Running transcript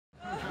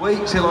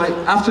Wait till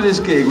after this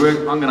gig,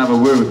 I'm going to have a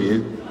word with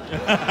you.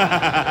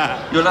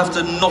 You'll have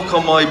to knock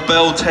on my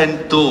bell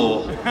tent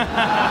door.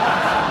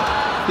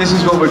 This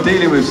is what we're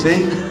dealing with,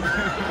 see?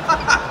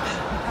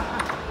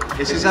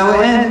 This is how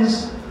it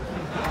ends.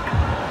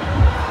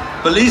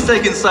 But at least they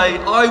can say,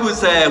 I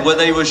was there when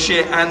they were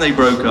shit and they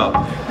broke up.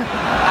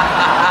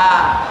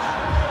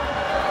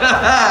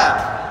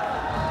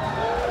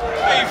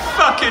 He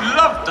fucking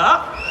loved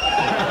that.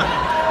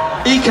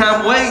 He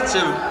can't wait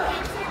to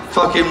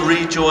fucking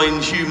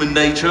rejoin human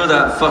nature,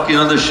 that fucking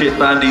other shit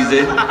band he's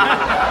in.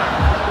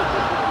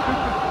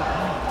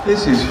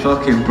 This is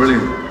fucking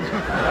brilliant.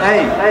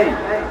 Hey.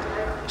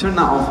 Turn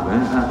that off,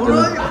 man.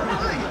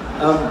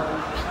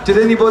 Alright. Did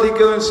anybody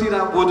go and see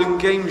that wooden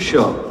game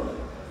shop?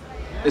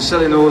 They're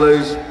selling all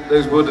those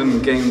wooden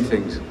game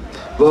things.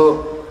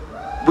 Well,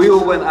 we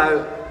all went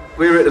out.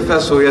 We were at the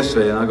festival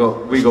yesterday, and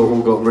we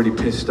all got really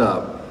pissed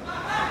up.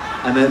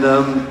 And then,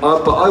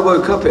 but I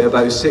woke up at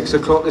about 6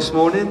 o'clock this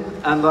morning,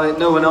 and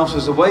no one else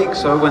was awake,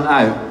 so I went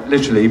out,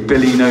 literally,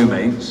 Billy No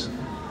Mates,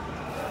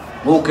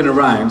 walking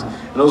around,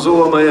 and I was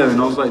all on my own.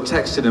 I was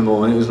texting them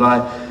all, and it was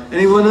like,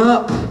 anyone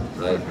up?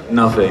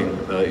 Nothing,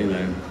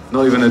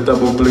 not even a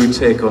double blue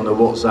tick on the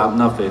WhatsApp,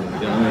 nothing, you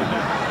know what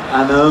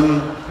I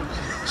mean?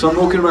 And so I'm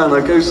walking around,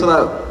 I go to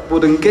that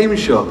wooden game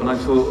shop, and I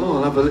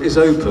thought, it's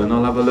open,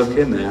 I'll have a look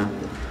in there.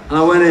 And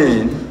I went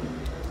in.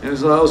 It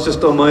was I was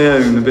just on my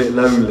own, a bit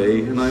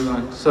lonely, and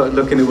I started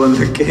looking at one of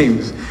the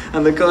games,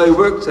 and the guy who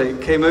worked it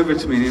came over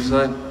to me and he was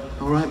like,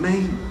 all right,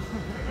 mate?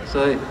 I was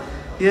like,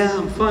 yeah,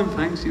 I'm fine,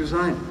 thanks. He was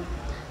like,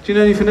 do you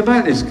know anything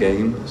about this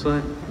game? I was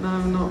like,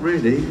 no, not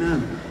really,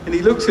 no. And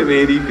he looked at me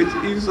and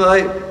he was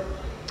like,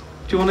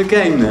 do you want a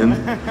game then?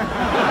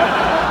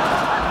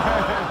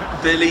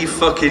 Billy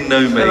fucking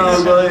No Mates.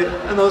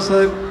 And I was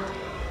like,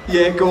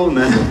 yeah, go on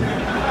then.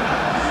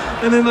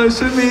 And then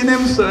so me and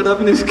him started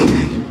having this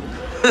game.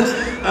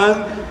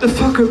 And the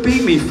fucker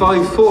beat me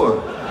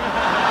 5-4.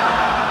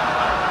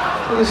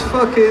 It was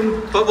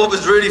fucking... But what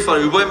was really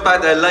funny, we went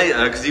back there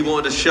later because he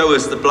wanted to show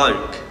us the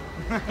bloke.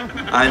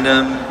 And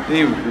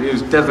he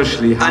was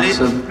devilishly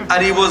handsome.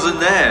 And he wasn't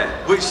there,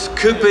 which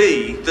could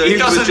be that he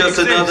was just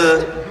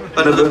another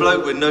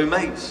bloke with no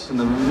mates.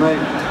 Another mate.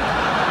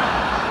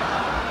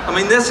 I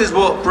mean, this is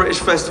what British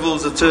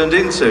festivals have turned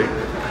into.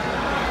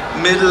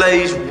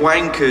 Middle-aged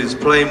wankers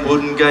playing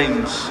wooden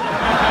games.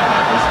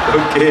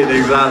 Okay,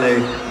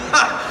 exactly.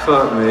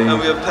 Fuck me. And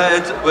we're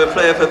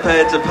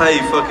prepared to pay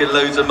fucking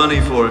loads of money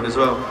for it as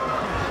well.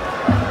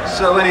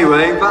 So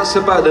anyway, that's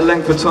about the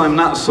length of time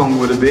that song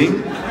would have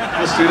been.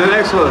 Let's do the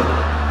next one.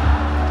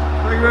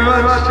 Thank you very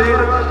much.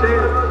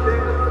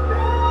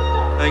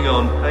 Hang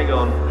on.